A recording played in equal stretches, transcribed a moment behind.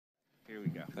Here we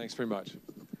go. Thanks very much.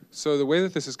 So the way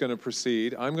that this is going to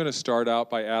proceed, I'm going to start out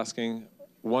by asking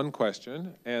one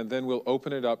question, and then we'll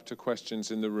open it up to questions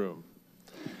in the room.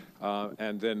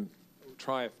 And then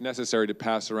try, if necessary, to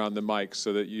pass around the mic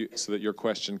so that your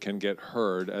question can get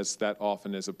heard, as that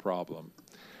often is a problem.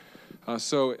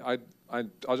 So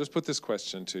I'll just put this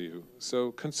question to you.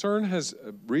 So concern has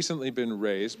recently been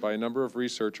raised by a number of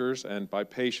researchers and by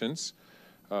patients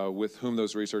with whom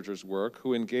those researchers work,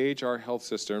 who engage our health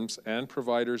systems and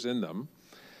providers in them,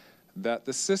 that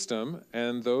the system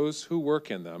and those who work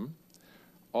in them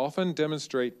often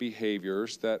demonstrate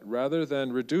behaviors that, rather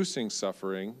than reducing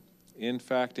suffering, in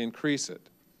fact increase it.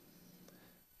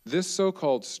 This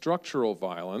so-called structural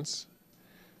violence,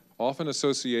 often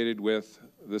associated with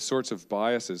the sorts of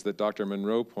biases that Dr.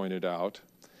 Munro pointed out,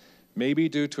 may be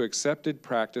due to accepted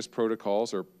practice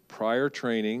protocols or prior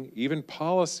training, even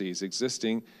policies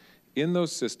existing in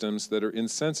those systems that are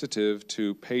insensitive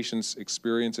to patients'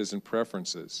 experiences and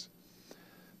preferences.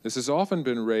 This has often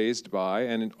been raised by,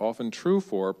 and often true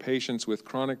for, patients with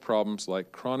chronic problems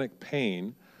like chronic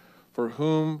pain, for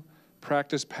whom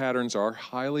practice patterns are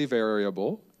highly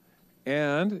variable,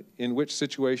 and in which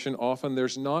situation often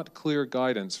there's not clear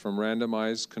guidance from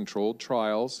randomized controlled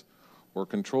trials or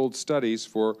controlled studies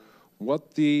for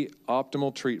what the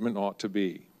optimal treatment ought to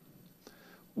be.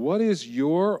 What is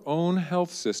your own health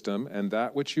system and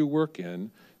that which you work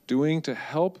in doing to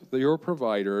help your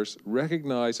providers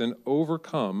recognize and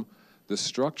overcome the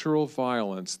structural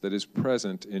violence that is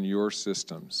present in your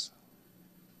systems?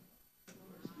 Is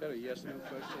that a yes/no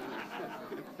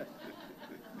question?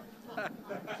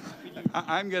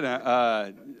 I'm going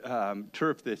to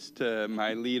turf this to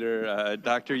my leader,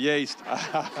 Dr. Yeast.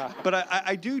 But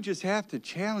I do just have to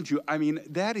challenge you. I mean,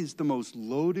 that is the most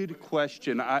loaded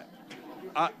question. I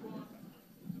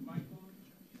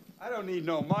don't need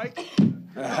no mic.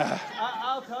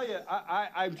 I'll tell you,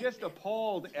 I'm just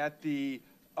appalled at the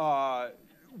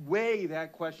way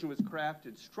that question was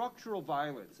crafted. Structural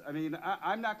violence. I mean,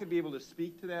 I'm not going to be able to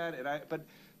speak to that,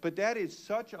 but that is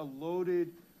such a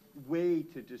loaded way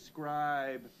to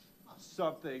describe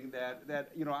something that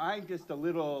you know, I'm just a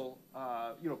little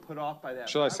you know, put off by that.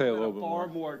 Shall I say a little bit more? A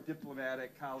far more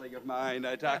diplomatic colleague of mine,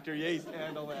 Dr. Yeast,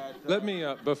 handle that. Let me,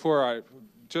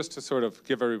 just to sort of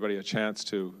give everybody a chance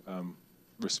to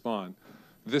respond.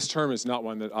 This term is not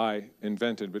one that I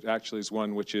invented, but actually is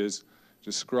one which is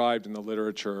described in the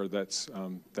literature that's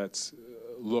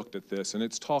looked at this, and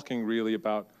it's talking really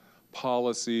about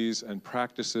policies and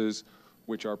practices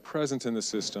which are present in the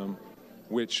system,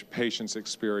 which patients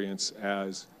experience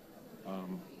as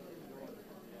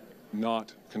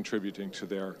not contributing to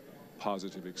their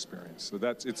positive experience. So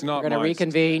it's not. We're going to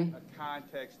reconvene. A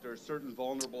context or a certain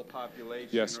vulnerable population.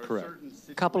 Yes, or correct. A certain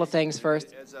situation. Couple of things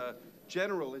first. As a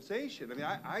generalization. I mean,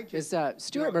 I just. Is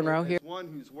Stuart Munro here? As one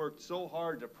who's worked so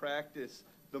hard to practice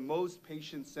the most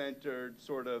patient-centered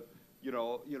sort of, you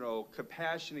know,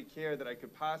 compassionate care that I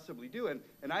could possibly do. And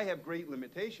I have great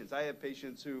limitations. I have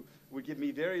patients who would give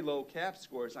me very low CAP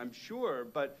scores, I'm sure,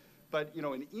 but you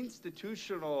know, an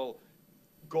institutional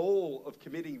goal of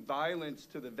committing violence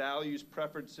to the values,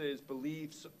 preferences,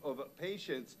 beliefs of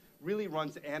patients really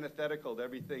runs antithetical to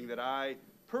everything that I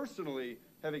personally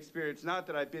have experienced. Not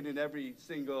that I've been in every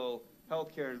single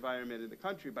healthcare environment in the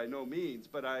country, by no means,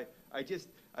 but I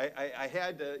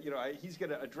had to, you know, he's going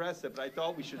to address it, but I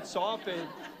thought we should soften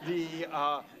the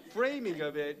framing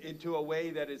of it into a way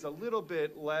that is a little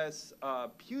bit less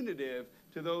punitive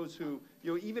to those who,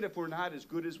 you know, even if we're not as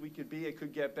good as we could be, it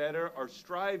could get better, are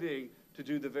striving to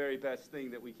do the very best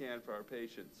thing that we can for our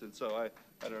patients. And so I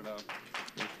don't know.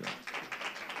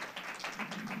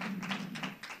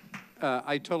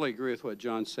 I totally agree with what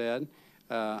John said.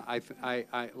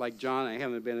 Like John, I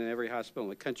haven't been in every hospital in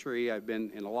the country. I've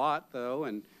been in a lot, though,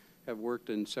 and have worked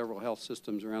in several health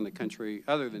systems around the country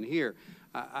other than here.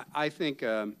 I think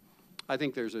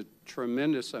there's a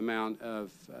tremendous amount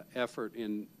of effort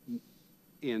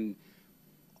in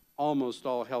almost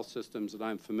all health systems that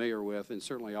I'm familiar with, and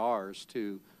certainly ours,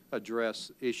 to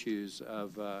address issues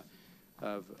of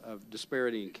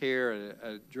disparity in care,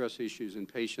 address issues in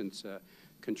patients'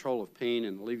 control of pain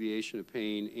and alleviation of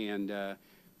pain, and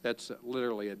that's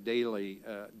literally a daily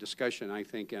discussion, I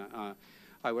think.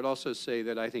 I would also say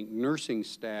that I think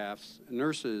nurses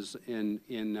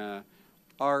in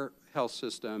our health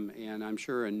system, and I'm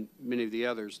sure in many of the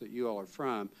others that you all are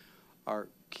from, are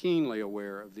keenly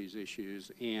aware of these issues,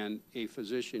 and a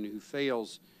physician who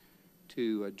fails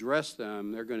to address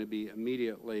them, they're going to be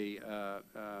immediately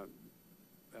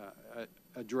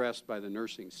addressed by the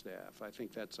nursing staff. I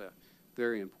think that's a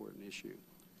very important issue.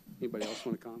 Anybody else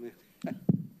want to comment?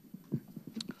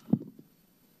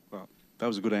 Well, that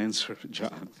was a good answer,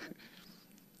 John.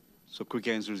 So quick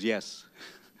answer is yes.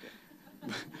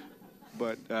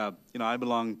 But, I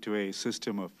belong to a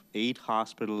system of 8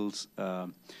 hospitals,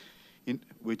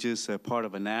 which is a part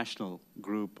of a national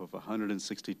group of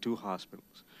 162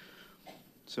 hospitals.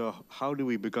 So how do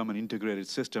we become an integrated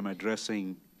system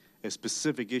addressing a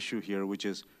specific issue here, which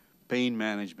is pain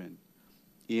management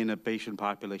in a patient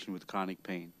population with chronic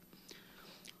pain?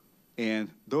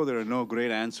 And though there are no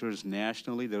great answers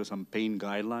nationally, there are some pain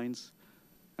guidelines,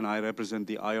 and I represent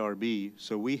the IRB,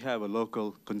 so we have a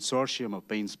local consortium of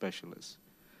pain specialists.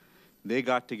 They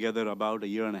got together about 1.5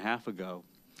 years ago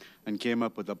and came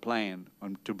up with a plan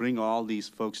to bring all these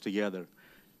folks together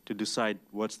to decide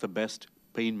what's the best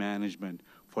pain management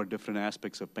for different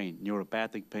aspects of pain,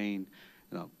 neuropathic pain,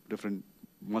 different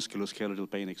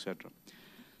musculoskeletal pain, etc.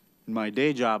 In my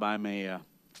day job, I'm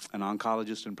an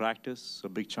oncologist in practice. A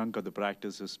big chunk of the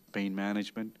practice is pain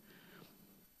management.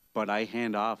 But I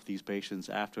hand off these patients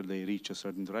after they reach a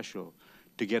certain threshold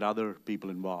to get other people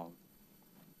involved.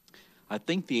 I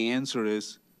think the answer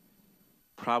is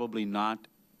probably not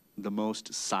the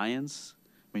most science.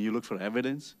 When you look for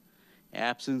evidence,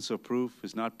 absence of proof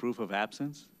is not proof of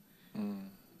absence.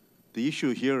 The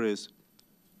issue here is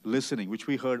listening, which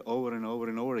we heard over and over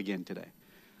and over again today.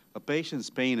 A patient's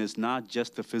pain is not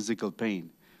just the physical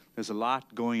pain. There's a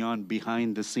lot going on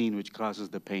behind the scene which causes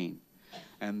the pain,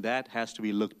 and that has to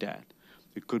be looked at.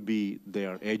 It could be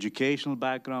their educational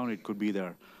background, it could be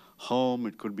their home,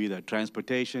 it could be their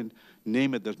transportation,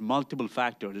 name it. There's multiple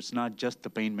factors. It's not just the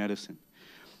pain medicine.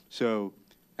 So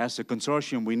as a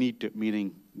consortium, we need to,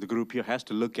 meaning the group here has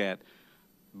to look at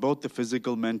both the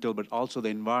physical, mental, but also the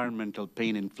environmental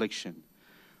pain infliction.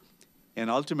 And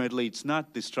ultimately, it's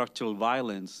not the structural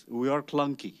violence. We are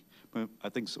clunky. I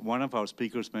think one of our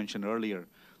speakers mentioned earlier,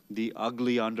 the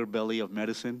ugly underbelly of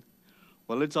medicine.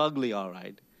 Well, it's ugly, all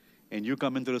right. And you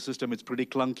come into the system, it's pretty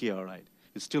clunky, all right.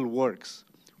 It still works.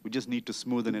 We just need to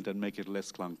smoothen it and make it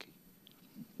less clunky.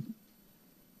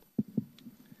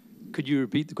 Could you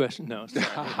repeat the question? No.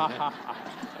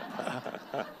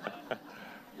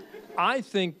 I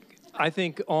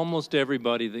think almost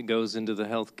everybody that goes into the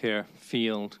healthcare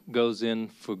field goes in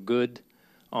for good,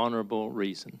 honorable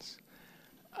reasons.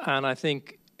 And I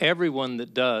think everyone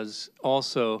that does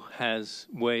also has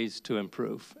ways to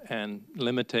improve and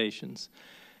limitations.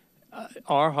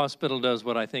 Our hospital does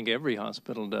what I think every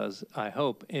hospital does, I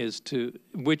hope,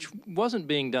 which wasn't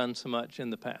being done so much in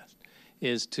the past,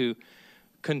 is to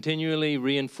continually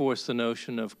reinforce the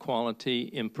notion of quality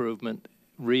improvement,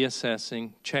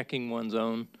 reassessing, checking one's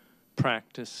own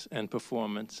practice and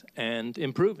performance, and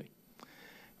improving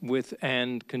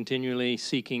and continually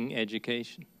seeking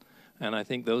education. And I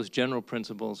think those general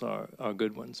principles are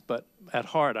good ones. But at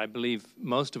heart, I believe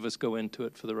most of us go into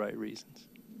it for the right reasons.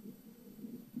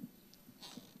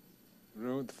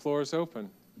 The floor is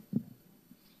open.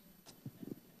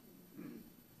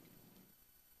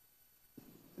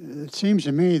 It seems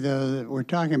to me, though, that we're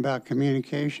talking about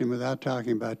communication without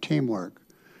talking about teamwork.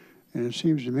 And it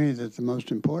seems to me that the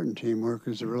most important teamwork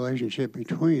is the relationship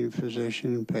between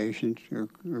physician and patient, or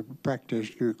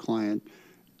practitioner, client,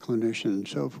 clinician, and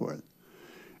so forth.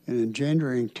 And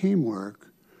engendering teamwork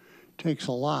takes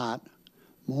a lot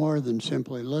more than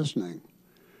simply listening.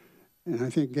 And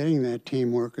I think getting that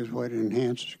teamwork is what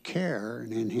enhances care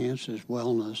and enhances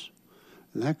wellness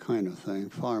and that kind of thing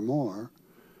far more.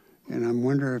 And I'm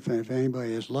wondering if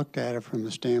anybody has looked at it from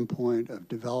the standpoint of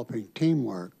developing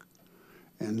teamwork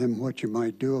and then what you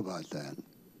might do about that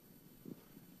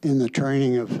in the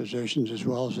training of physicians as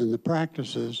well as in the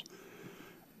practices.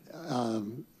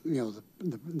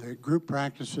 The group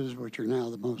practices, which are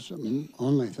now the most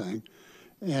only thing,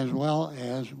 as well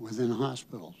as within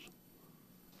hospitals.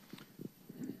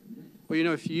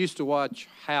 Well, if you used to watch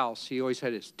House, he always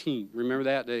had his team. Remember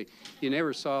that? You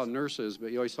never saw nurses,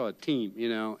 but you always saw a team,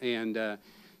 And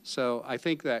so I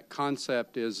think that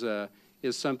concept is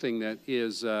something that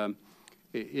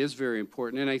is very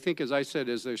important. And I think, as I said,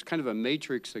 there's kind of a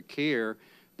matrix of care.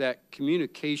 That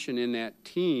communication in that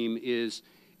team is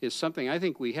something I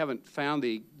think we haven't found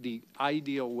the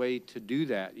ideal way to do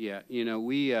that yet.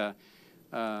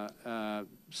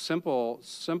 Simple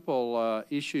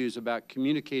issues about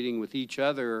communicating with each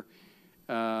other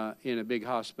in a big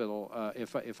hospital.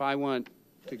 If I want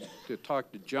to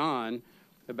talk to John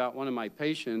about one of my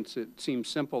patients, it seems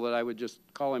simple that I would just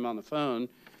call him on the phone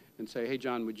and say, hey,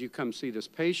 John, would you come see this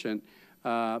patient?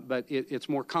 But it's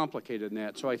more complicated than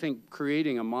that. So I think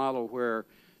creating a model where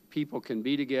people can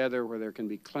be together, where there can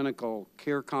be clinical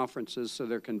care conferences, so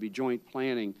there can be joint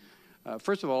planning.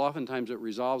 First of all, oftentimes it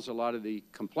resolves a lot of the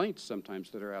complaints sometimes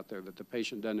that are out there that the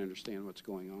patient doesn't understand what's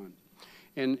going on.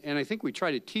 And I think we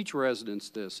try to teach residents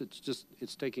this.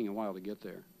 It's taking a while to get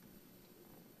there.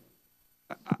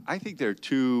 I think there are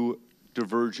two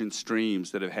divergent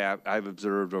streams that I've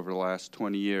observed over the last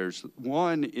 20 years.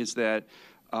 One is that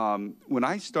when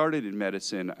I started in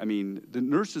medicine, I mean, the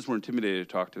nurses were intimidated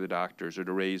to talk to the doctors or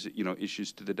to raise,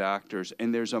 issues to the doctors.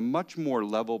 And there's a much more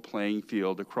level playing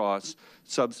field across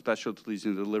subspecialties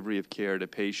in the delivery of care to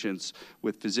patients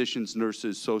with physicians,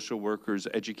 nurses, social workers,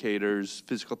 educators,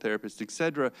 physical therapists, et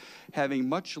cetera, having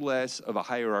much less of a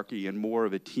hierarchy and more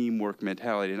of a teamwork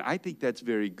mentality. And I think that's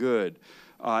very good.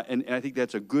 And I think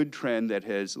that's a good trend that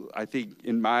has, I think,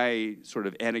 in my sort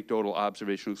of anecdotal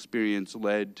observational experience,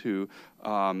 led to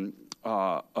sort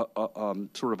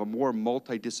of a more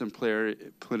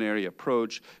multidisciplinary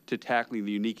approach to tackling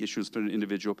the unique issues for an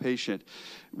individual patient.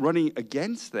 Running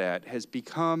against that has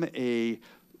become a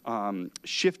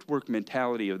shift work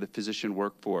mentality of the physician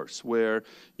workforce, where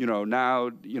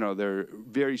now there are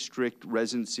very strict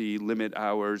residency limit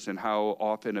hours and how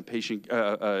often a patient,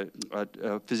 a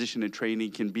physician in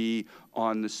training can be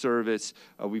on the service.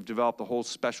 We've developed a whole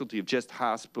specialty of just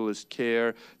hospitalist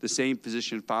care. The same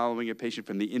physician following a patient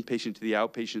from the inpatient to the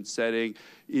outpatient setting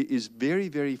is very,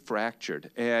 very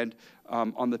fractured. And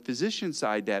on the physician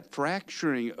side, that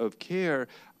fracturing of care,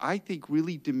 I think,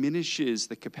 really diminishes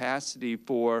the capacity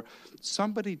for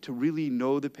somebody to really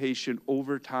know the patient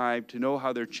over time, to know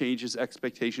how their changes,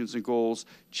 expectations, and goals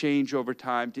change over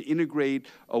time, to integrate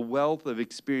a wealth of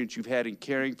experience you've had in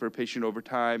caring for a patient over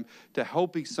time, to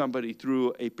helping somebody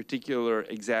through a particular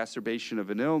exacerbation of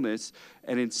an illness.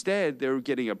 And instead, they're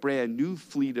getting a brand new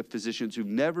fleet of physicians who've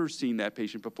never seen that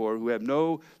patient before, who have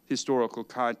no historical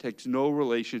context, no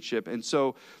relationship. And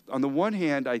so, on the one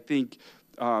hand, I think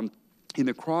in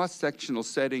the cross-sectional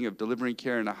setting of delivering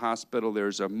care in a hospital,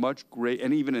 there's a much greater,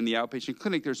 and even in the outpatient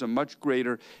clinic, there's a much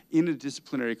greater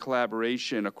interdisciplinary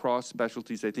collaboration across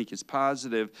specialties, I think, is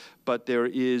positive. But there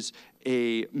is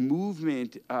a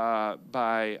movement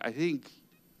by, I think,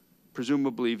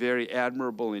 presumably very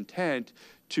admirable intent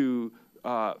to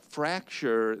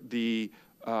fracture the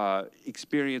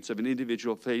experience of an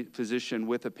individual physician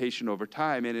with a patient over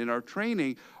time. And in our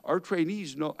training, our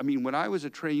trainees know, I mean, when I was a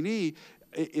trainee,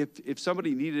 if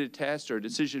somebody needed a test or a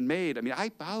decision made, I mean, I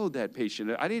followed that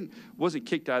patient. I wasn't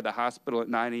kicked out of the hospital at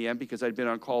 9 a.m. because I'd been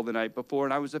on call the night before,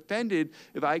 and I was offended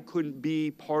if I couldn't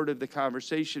be part of the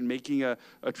conversation, making a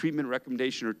treatment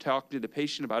recommendation or talk to the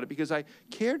patient about it, because I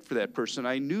cared for that person.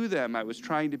 I knew them. I was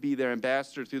trying to be their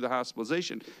ambassador through the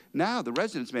hospitalization. Now, the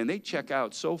residents, man, they check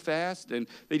out so fast, and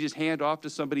they just hand off to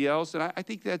somebody else, and I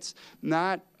think that's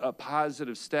not a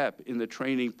positive step in the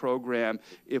training program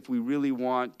if we really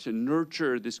want to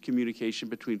nurture this communication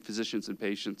between physicians and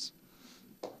patients.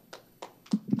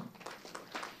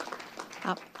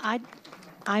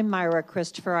 I'm Myra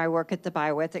Christopher. I work at the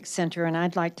Bioethics Center, and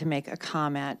I'd like to make a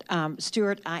comment.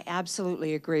 Stuart, I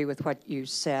absolutely agree with what you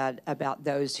said about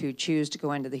those who choose to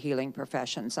go into the healing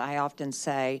professions. I often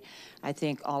say, I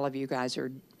think all of you guys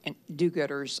are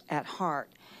do-gooders at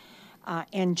heart.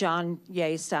 And John,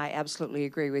 Yeast, I absolutely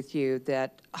agree with you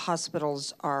that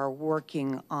hospitals are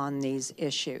working on these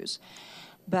issues.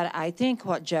 But I think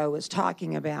what Joe was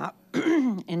talking about,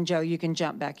 and Joe, you can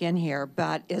jump back in here,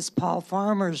 but is Paul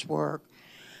Farmer's work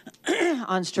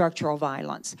on structural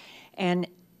violence. And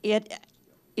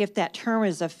if that term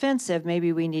is offensive,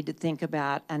 maybe we need to think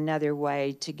about another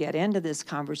way to get into this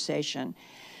conversation.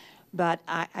 But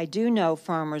I do know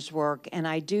Farmer's work, and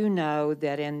I do know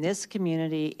that in this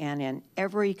community and in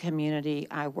every community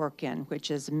I work in, which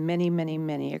is many, many,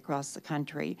 many across the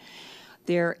country,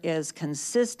 there is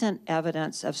consistent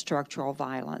evidence of structural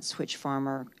violence, which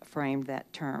Farmer framed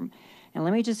that term. And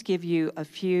let me just give you a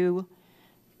few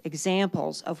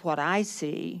examples of what I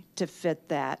see to fit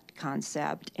that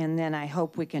concept, and then I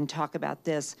hope we can talk about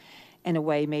this in a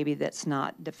way maybe that's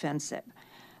not defensive.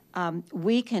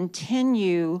 We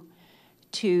continue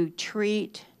to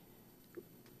treat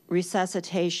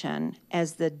resuscitation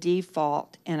as the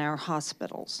default in our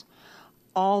hospitals.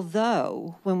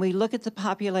 Although, when we look at the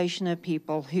population of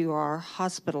people who are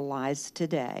hospitalized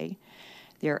today,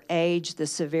 their age, the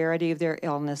severity of their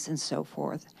illness, and so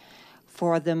forth,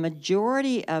 for the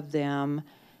majority of them,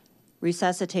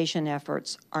 resuscitation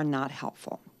efforts are not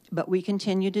helpful. But we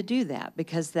continue to do that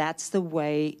because that's the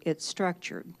way it's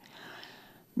structured.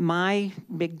 My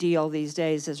big deal these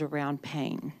days is around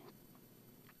pain.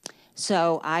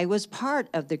 So I was part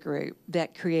of the group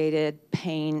that created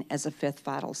pain as a fifth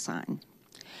vital sign.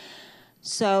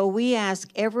 So we ask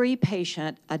every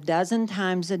patient 12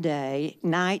 times a day,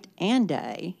 night and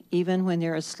day, even when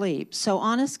they're asleep. So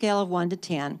on a scale of 1 to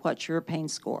 10, what's your pain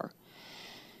score?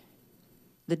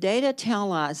 The data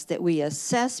tell us that we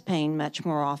assess pain much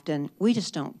more often. We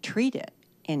just don't treat it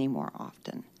any more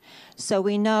often. So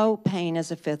we know pain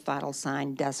as a fifth vital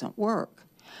sign doesn't work.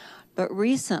 But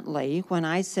recently, when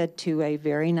I said to a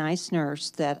very nice nurse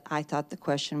that I thought the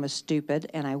question was stupid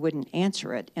and I wouldn't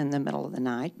answer it in the middle of the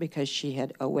night because she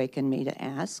had awakened me to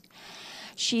ask,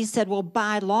 she said, well,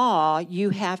 by law, you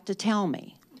have to tell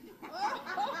me.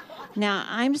 Now,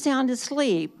 I'm sound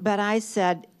asleep, but I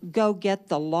said, go get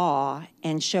the law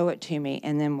and show it to me,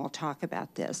 and then we'll talk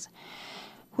about this.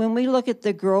 When we look at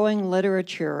the growing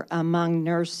literature among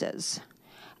nurses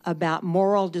about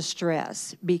moral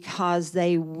distress because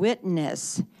they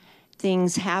witness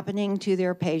things happening to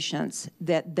their patients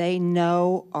that they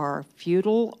know are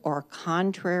futile or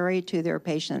contrary to their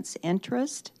patient's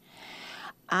interest,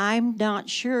 I'm not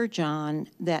sure, John,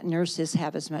 that nurses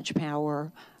have as much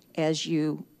power as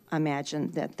you imagine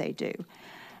that they do.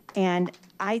 And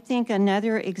I think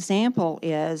another example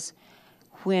is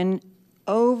when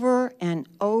over and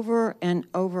over and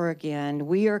over again,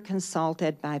 we are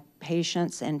consulted by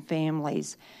patients and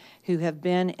families who have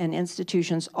been in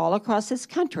institutions all across this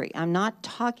country. I'm not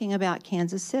talking about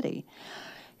Kansas City,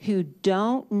 who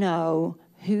don't know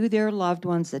who their loved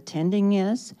one's attending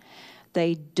is.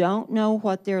 They don't know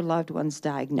what their loved one's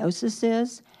diagnosis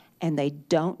is, and they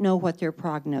don't know what their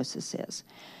prognosis is.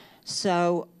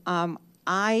 So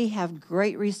I have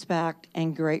great respect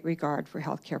and great regard for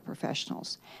healthcare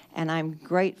professionals, and I'm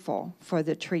grateful for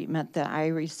the treatment that I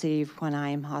receive when I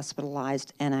am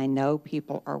hospitalized, and I know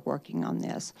people are working on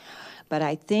this. But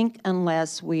I think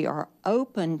unless we are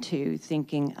open to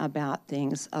thinking about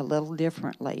things a little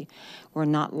differently, we're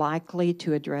not likely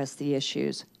to address the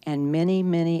issues, and many,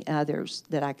 many others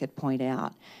that I could point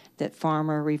out that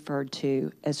Farmer referred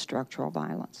to as structural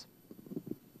violence.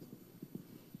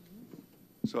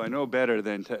 So I know better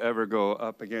than to ever go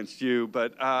up against you,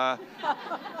 but I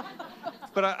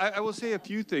will say a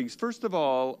few things. First of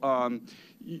all,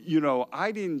 you know,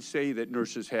 I didn't say that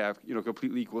nurses have, you know,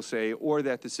 completely equal say or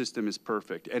that the system is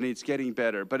perfect, and it's getting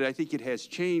better, but I think it has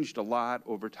changed a lot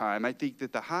over time. I think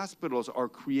that the hospitals are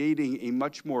creating a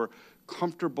much more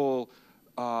comfortable,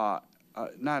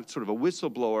 not sort of a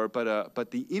whistleblower,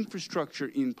 but the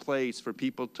infrastructure in place for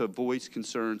people to voice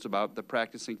concerns about the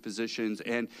practicing physicians,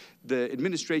 and the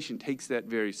administration takes that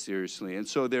very seriously. And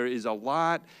so there is a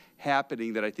lot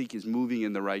happening that I think is moving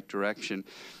in the right direction.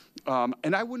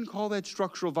 And I wouldn't call that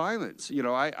structural violence. You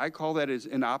know, I call that as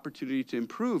an opportunity to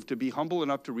improve, to be humble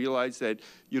enough to realize that,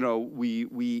 you know,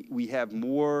 we have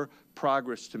more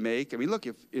progress to make. I mean, look,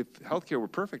 if healthcare were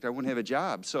perfect, I wouldn't have a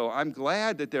job. So I'm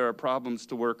glad that there are problems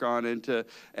to work on and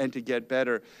to get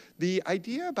better. The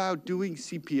idea about doing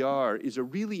CPR is a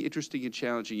really interesting and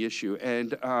challenging issue.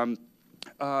 And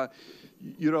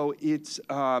you know, it's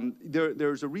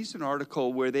there's a recent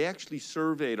article where they actually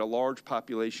surveyed a large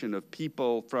population of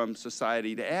people from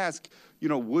society to ask, you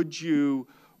know, would you,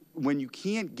 when you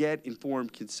can't get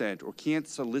informed consent or can't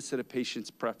solicit a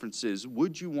patient's preferences,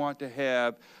 would you want to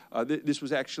have, this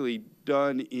was actually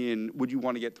done in, would you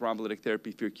want to get thrombolytic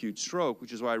therapy for acute stroke,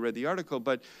 which is why I read the article,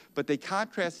 but they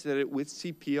contrasted it with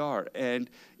CPR. And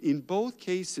in both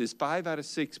cases, 5 out of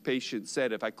 6 patients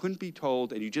said, if I couldn't be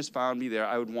told and you just found me there,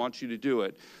 I would want you to do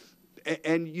it.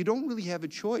 And you don't really have a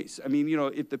choice. I mean, you know,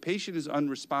 if the patient is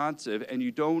unresponsive and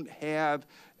you don't have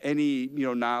any, you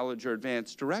know, knowledge or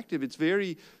advanced directive, it's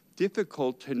very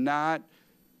difficult to not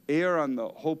err on the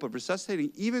hope of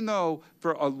resuscitating, even though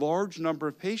for a large number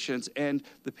of patients, and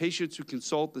the patients who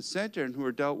consult the center and who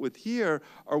are dealt with here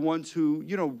are ones who,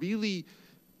 you know, really,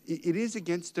 it is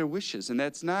against their wishes. And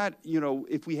that's not, you know,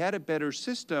 if we had a better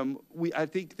system, I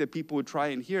think that people would try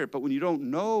and hear it. But when you don't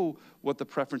know what the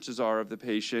preferences are of the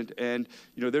patient and,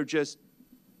 you know, they're just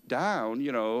down,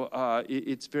 you know,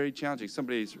 it's very challenging.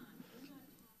 Somebody's...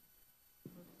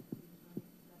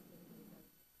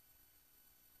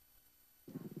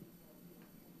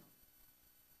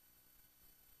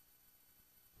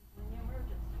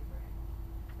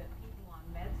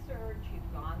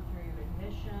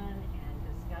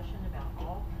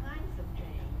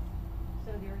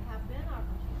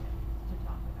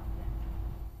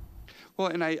 Well,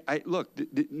 and I look,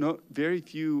 very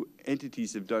few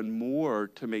entities have done more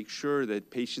to make sure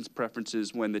that patients'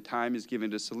 preferences, when the time is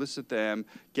given to solicit them,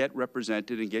 get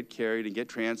represented and get carried and get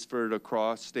transferred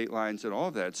across state lines and all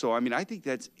of that. So, I mean, I think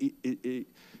that's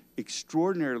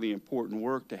extraordinarily important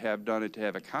work to have done and to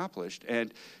have accomplished.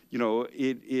 And, you know,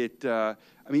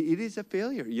 I mean, it is a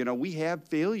failure. You know, we have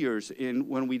failures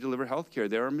when we deliver healthcare.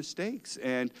 There are mistakes.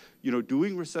 And, you know,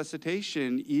 doing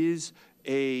resuscitation is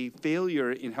a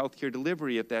failure in healthcare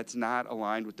delivery if that's not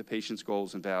aligned with the patient's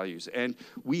goals and values. And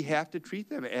we have to treat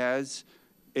them as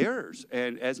errors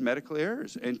and as medical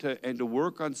errors, and to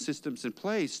work on systems in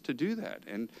place to do that.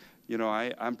 And you know,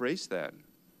 I embrace that.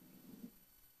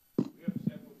 We have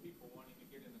several people wanting to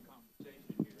get in the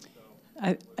conversation here,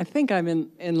 so. I think I'm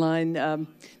in line.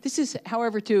 This is,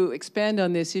 however, to expand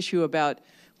on this issue about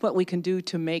what we can do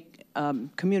to make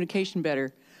communication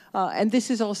better. And this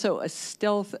is also a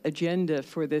stealth agenda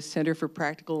for the Center for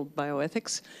Practical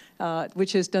Bioethics,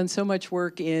 which has done so much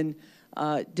work in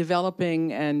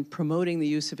developing and promoting the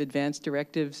use of advanced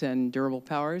directives and durable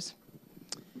powers.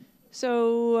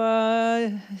 So,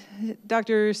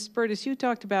 Dr. Spertus, you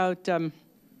talked about the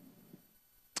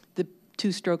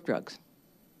 2 stroke drugs,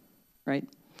 right?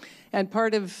 And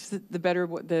part of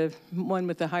the one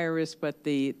with the higher risk, but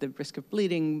the risk of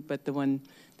bleeding, but the one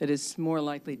that is more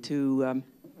likely to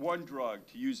One drug,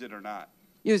 to use it or not.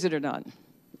 use it or not.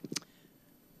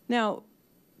 Now,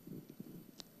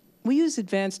 we use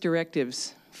advanced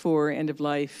directives for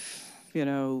end-of-life, you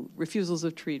know, refusals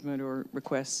of treatment or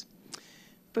requests.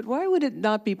 But why would it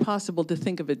not be possible to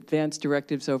think of advanced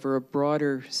directives over a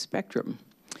broader spectrum?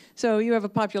 So you have a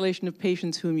population of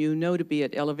patients whom you know to be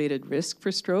at elevated risk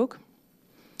for stroke,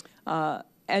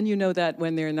 and you know that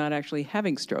when they're not actually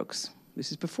having strokes.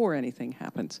 This is before anything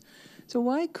happens. So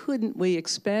why couldn't we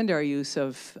expand our use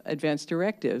of advanced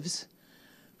directives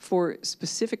for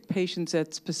specific patients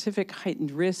at specific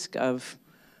heightened risk of,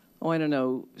 I don't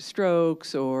know,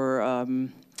 strokes or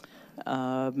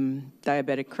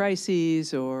diabetic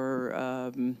crises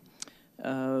or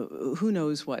who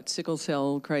knows what, sickle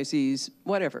cell crises,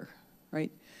 whatever,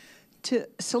 right? To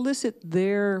solicit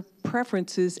their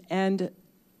preferences and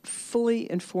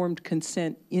fully informed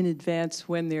consent in advance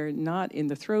when they're not in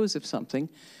the throes of something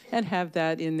and have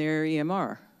that in their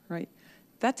EMR, right?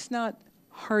 That's not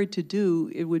hard to do.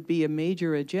 It would be a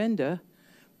major agenda,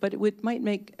 but it might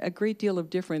make a great deal of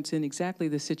difference in exactly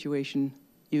the situation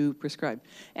you prescribe.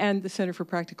 And the Center for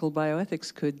Practical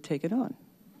Bioethics could take it on.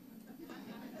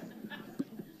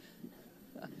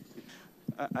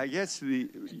 I guess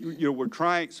we're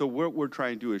trying. So what we're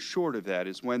trying to do is short of that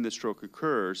is when the stroke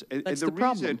occurs. And, That's and the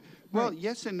reason, problem. well, Right.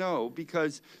 yes and no,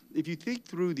 because if you think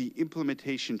through the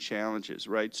implementation challenges,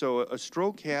 right? So a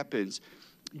stroke happens,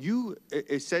 you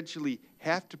essentially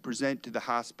have to present to the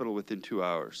hospital within 2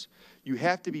 hours. You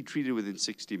have to be treated within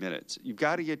 60 minutes. You've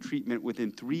got to get treatment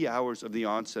within 3 hours of the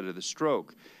onset of the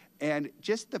stroke. And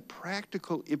just the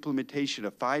practical implementation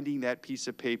of finding that piece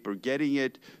of paper, getting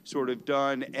it sort of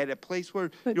done at a place where...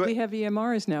 But we have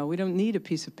EMRs now. We don't need a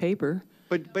piece of paper.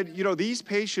 But you know, these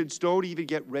patients don't even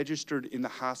get registered in the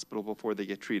hospital before they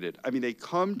get treated. I mean, they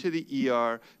come to the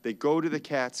ER, they go to the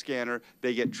CAT scanner,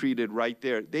 they get treated right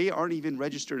there. They aren't even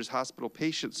registered as hospital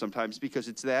patients sometimes because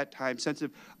it's that time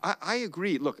sensitive. I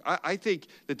agree. Look, I think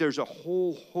that there's a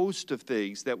whole host of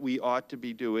things that we ought to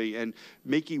be doing and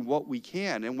making what we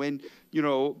can. And when, you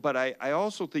know, but I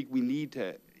also think we need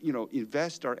to, you know,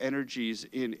 invest our energies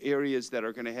in areas that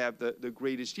are going to have the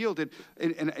greatest yield. And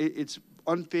it's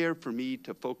unfair for me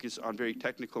to focus on very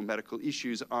technical medical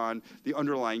issues on the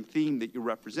underlying theme that you're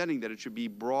representing, that it should be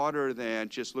broader than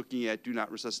just looking at do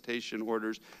not resuscitation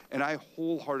orders. And I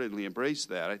wholeheartedly embrace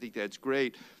that. I think that's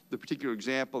great. The particular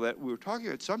example that we were talking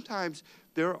about, sometimes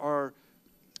there are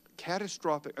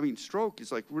catastrophic, I mean, stroke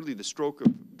is like really the stroke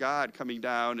of God coming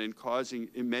down and causing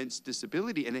immense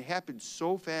disability, and it happens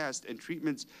so fast, and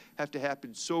treatments have to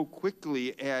happen so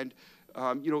quickly, and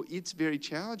you know, it's very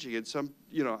challenging, and some,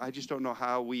 you know, I just don't know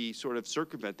how we sort of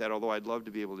circumvent that, although I'd love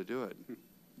to be able to do it.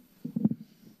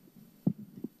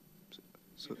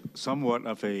 So somewhat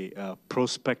of a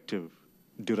prospective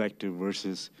directive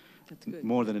versus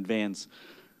more than advance.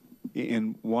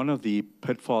 And one of the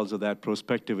pitfalls of that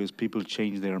perspective is people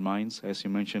change their minds, as you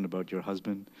mentioned about your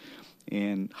husband,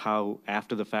 and how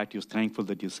after the fact you're thankful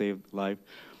that you saved life.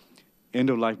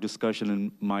 End-of-life discussion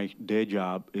in my day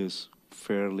job is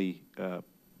fairly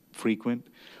frequent,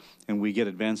 and we get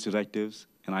advance directives,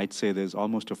 and I'd say there's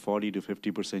almost a 40 to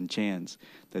 50% chance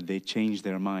that they change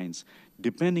their minds,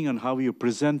 depending on how you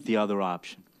present the other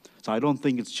option. So I don't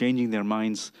think it's changing their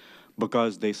minds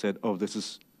because they said, oh, this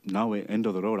is now end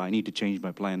of the road, I need to change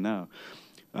my plan now.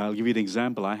 I'll give you an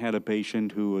example. I had a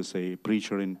patient who was a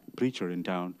preacher in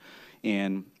town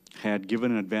and had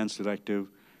given an advance directive,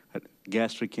 had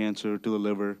gastric cancer to the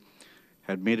liver,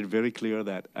 had made it very clear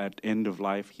that at end of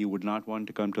life he would not want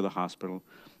to come to the hospital,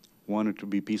 wanted to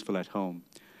be peaceful at home.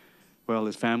 Well,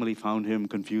 his family found him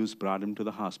confused, brought him to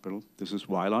the hospital. This is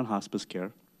while on hospice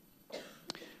care.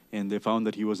 And they found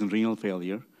that he was in renal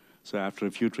failure. So after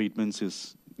a few treatments,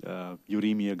 his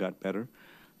uremia got better.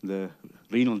 The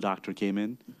renal doctor came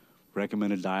in,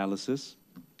 recommended dialysis.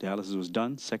 Dialysis was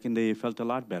done. Second day, he felt a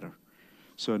lot better.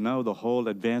 So now the whole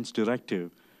advance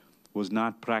directive was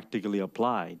not practically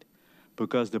applied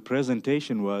because the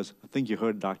presentation was, I think you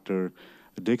heard Dr.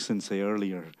 Dixon say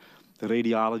earlier, the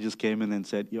radiologist came in and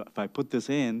said, if I put this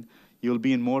in, you'll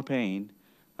be in more pain,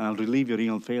 and I'll relieve your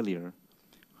renal failure.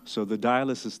 So the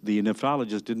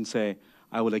nephrologist didn't say,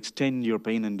 I will extend your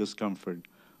pain and discomfort.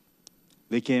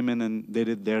 They came in and they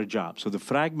did their job. So the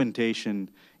fragmentation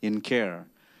in care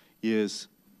is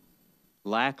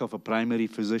lack of a primary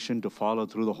physician to follow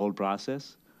through the whole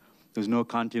process. There's no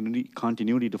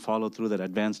continuity to follow through that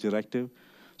advance directive.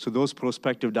 So those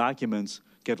prospective documents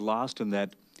get lost in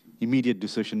that immediate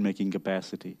decision-making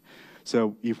capacity.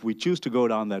 So if we choose to go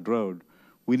down that road,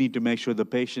 we need to make sure the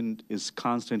patient is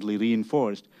constantly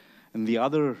reinforced and the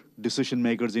other decision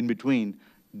makers in between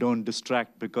don't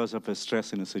distract because of a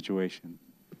stress in a situation.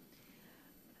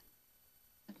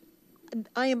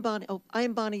 I am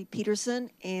Bonnie Peterson,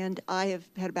 and I have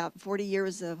had about 40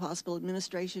 years of hospital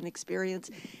administration experience,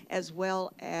 as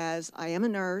well as I am a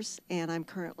nurse, and I'm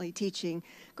currently teaching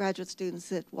graduate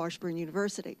students at Washburn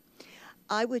University.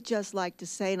 I would just like to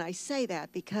say, and I say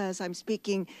that because I'm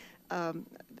speaking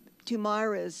to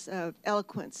Myra's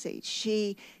eloquency.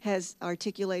 She has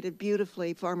articulated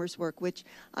beautifully farmer's work, which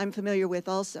I'm familiar with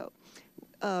also.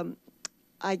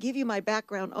 I give you my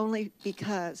background only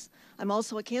because I'm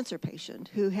also a cancer patient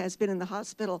who has been in the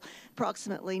hospital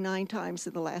approximately 9 times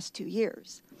in the last 2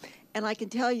 years. And I can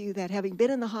tell you that having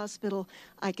been in the hospital,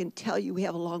 I can tell you we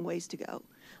have a long ways to go.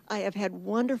 I have had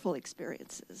wonderful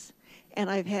experiences, and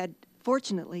I've had,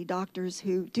 fortunately, doctors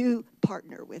who do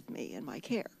partner with me in my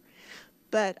care.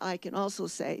 But I can also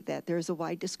say that there's a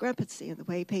wide discrepancy in the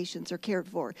way patients are cared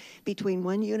for between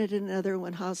one unit and another,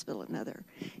 one hospital and another.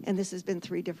 And this has been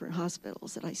 3 different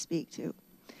hospitals that I speak to.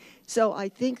 So I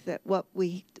think that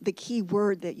the key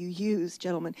word that you use,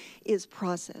 gentlemen, is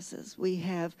processes. We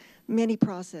have many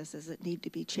processes that need to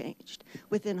be changed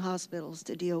within hospitals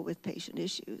to deal with patient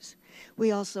issues.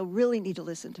 We also really need to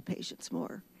listen to patients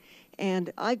more.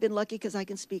 And I've been lucky because I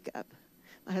can speak up.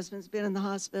 My husband's been in the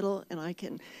hospital, and I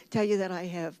can tell you that I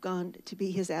have gone to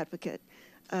be his advocate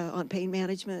on pain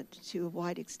management to a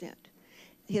wide extent.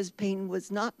 His pain was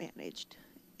not managed,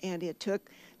 and it took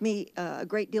me a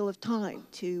great deal of time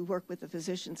to work with the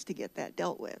physicians to get that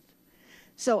dealt with.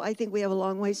 So I think we have a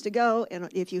long ways to go, and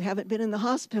if you haven't been in the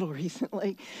hospital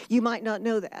recently, you might not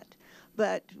know that.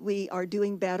 But we are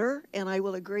doing better, and I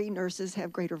will agree nurses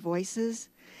have greater voices,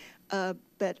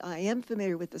 but I am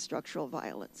familiar with the structural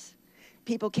violence.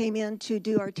 People came in to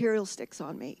do arterial sticks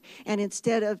on me, and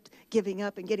instead of giving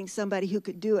up and getting somebody who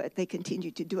could do it, they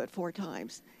continued to do it 4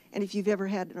 times. And if you've ever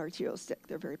had an arterial stick,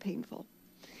 they're very painful.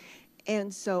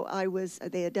 And so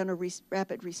they had done a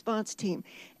rapid response team,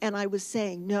 and I was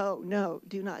saying, no,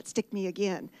 do not stick me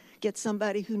again. Get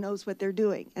somebody who knows what they're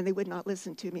doing, and they would not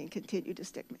listen to me and continue to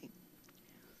stick me.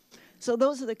 So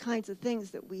those are the kinds of things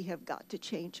that we have got to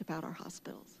change about our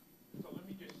hospitals. So let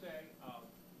me just say,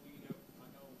 we have, I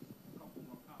know, a couple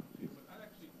more comments here, but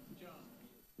actually, John,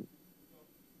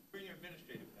 you're your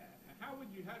administrative hat.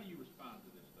 How do you respond to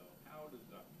this, though?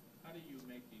 How do you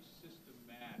make these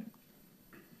systematic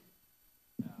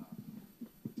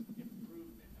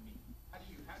improvement? I mean, how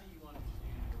do you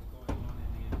understand what's going on in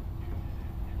the institution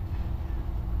and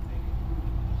make it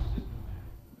systematic?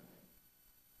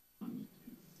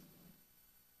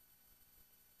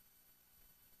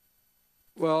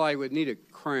 Well, I would need a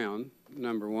crown,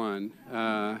 number one,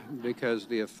 because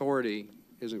the authority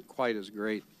isn't quite as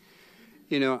great.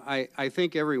 You know, I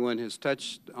think everyone has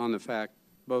touched on the fact,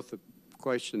 both the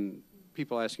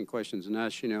people asking questions and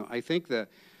us, you know, I think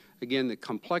again, the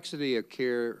complexity of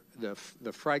care, the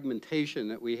fragmentation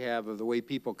that we have of the way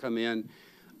people come in,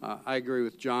 I agree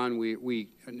with John. We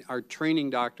are training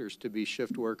doctors to be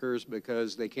shift workers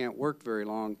because they can't work very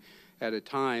long at a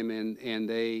time, and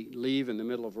they leave in the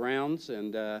middle of rounds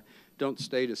and don't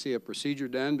stay to see a procedure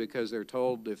done because they're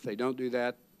told if they don't do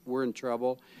that, we're in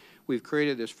trouble. We've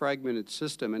created this fragmented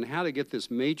system, and how to get this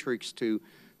matrix to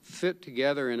fit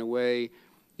together in a way,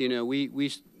 you know,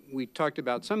 we talked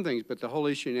about some things, but the whole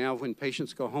issue now when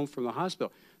patients go home from the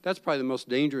hospital, that's probably the most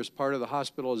dangerous part of the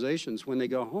hospitalizations when they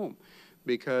go home,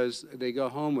 because they go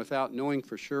home without knowing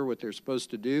for sure what they're supposed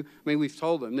to do. I mean, we've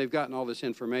told them, they've gotten all this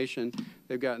information,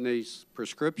 they've gotten these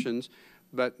prescriptions,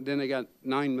 but then they got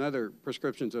 9 other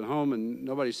prescriptions at home and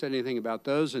nobody said anything about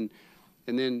those. And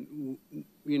then,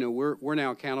 you know, we're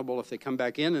now accountable if they come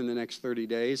back in the next 30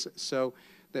 days. So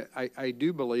I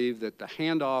do believe that the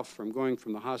handoff from going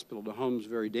from the hospital to home is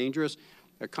very dangerous.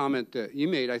 A comment that you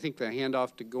made, I think the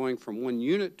handoff to going from one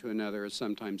unit to another is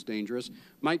sometimes dangerous,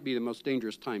 might be the most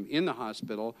dangerous time in the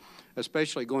hospital,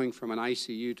 especially going from an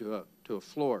ICU to a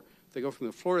floor. If they go from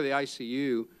the floor to the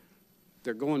ICU,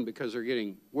 they're going because they're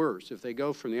getting worse. If they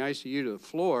go from the ICU to the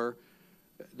floor,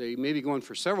 they may be going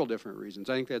for several different reasons.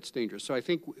 I think that's dangerous. So I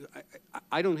think,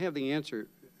 I don't have the answer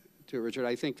to it, Richard.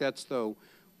 I think that's, though,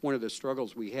 one of the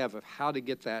struggles we have of how to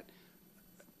get that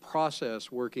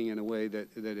process working in a way that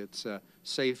it's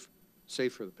safe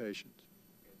for the patient.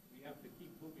 We have to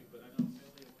keep moving, but I know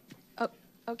Millie.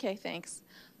 Okay, thanks.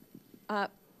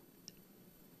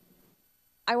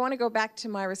 I want to go back to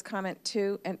Myra's comment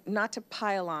too, and not to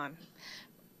pile on,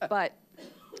 but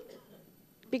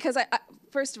because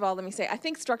first of all, let me say, I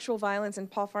think structural violence,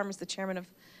 and Paul Farmer's the chairman of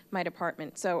my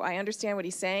department, so I understand what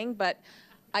he's saying, but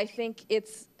I think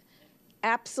it's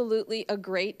absolutely a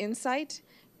great insight,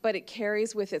 but it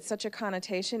carries with it such a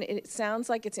connotation. It sounds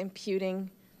like it's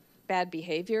imputing bad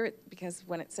behavior, because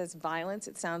when it says violence,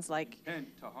 it sounds like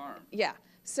Intent to harm. Yeah.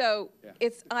 So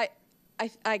it's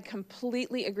I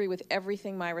completely agree with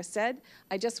everything Myra said.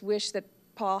 I just wish that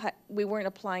we weren't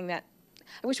applying that.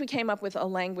 I wish we came up with a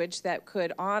language that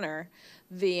could honor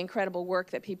the incredible work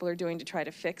that people are doing to try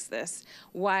to fix this,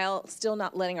 while still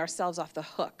not letting ourselves off the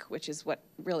hook, which is what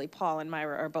really Paul and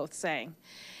Myra are both saying.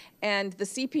 And the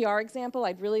CPR example,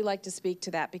 I'd really like to speak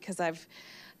to that, because I've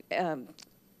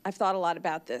thought a lot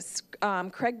about this.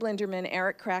 Craig Blinderman,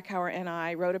 Eric Krakauer, and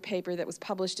I wrote a paper that was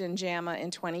published in JAMA in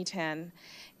 2010,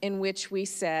 in which we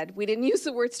said, we didn't use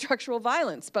the word structural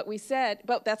violence, but we said,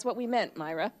 but that's what we meant,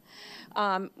 Myra.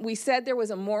 We said there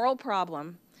was a moral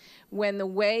problem when the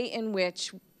way in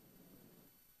which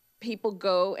people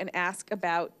go and ask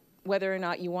about whether or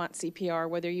not you want CPR,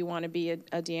 whether you want to be a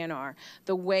DNR,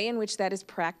 the way in which that is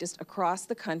practiced across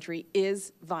the country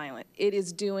is violent. It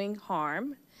is doing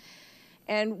harm.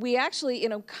 And we actually,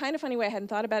 in a kind of funny way, I hadn't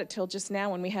thought about it till just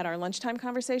now when we had our lunchtime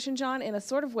conversation, John, in a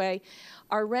sort of way,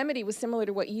 our remedy was similar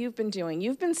to what you've been doing.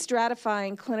 You've been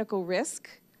stratifying clinical risk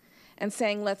and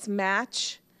saying, let's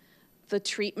match the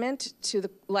treatment to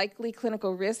the likely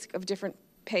clinical risk of different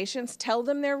patients, tell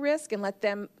them their risk, and let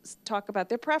them talk about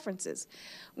their preferences.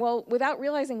 Well, without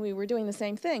realizing we were doing the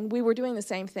same thing,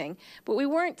 but we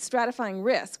weren't stratifying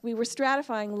risk. We were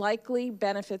stratifying likely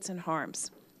benefits and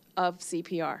harms of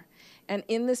CPR. And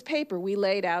in this paper, we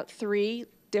laid out 3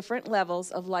 different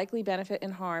levels of likely benefit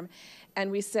and harm,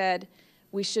 and we said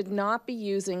we should not be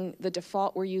using the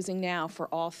default we're using now for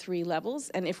all 3 levels,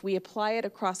 and if we apply it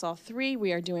across all 3,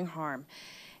 we are doing harm.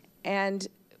 And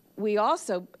we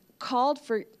also called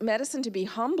for medicine to be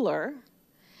humbler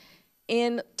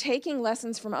in taking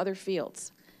lessons from other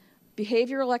fields.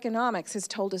 Behavioral economics has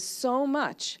told us so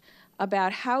much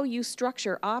about how you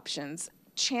structure options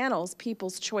channels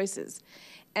people's choices.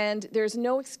 And there's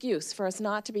no excuse for us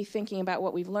not to be thinking about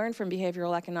what we've learned from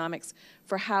behavioral economics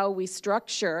for how we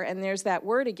structure, and there's that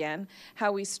word again,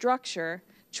 how we structure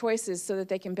choices so that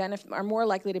they can are more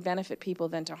likely to benefit people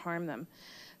than to harm them.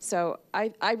 So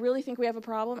I really think we have a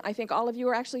problem. I think all of you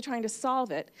are actually trying to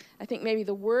solve it. I think maybe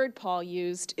the word Paul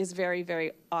used is very,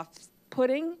 very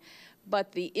off-putting,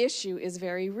 but the issue is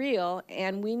very real,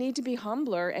 and we need to be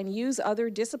humbler and use other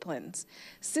disciplines.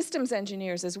 Systems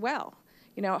engineers as well.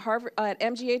 You know, Harvard,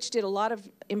 MGH did a lot of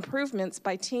improvements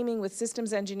by teaming with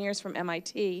systems engineers from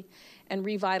MIT and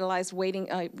revitalized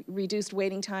reduced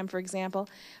waiting time, for example.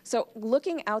 So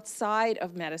looking outside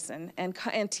of medicine and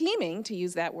teaming, to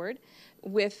use that word,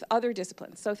 with other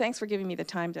disciplines. So thanks for giving me the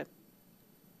time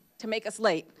to make us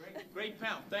late. Great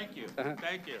panel. Thank you.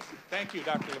 Thank you. Thank you,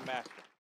 Dr. LeMaster.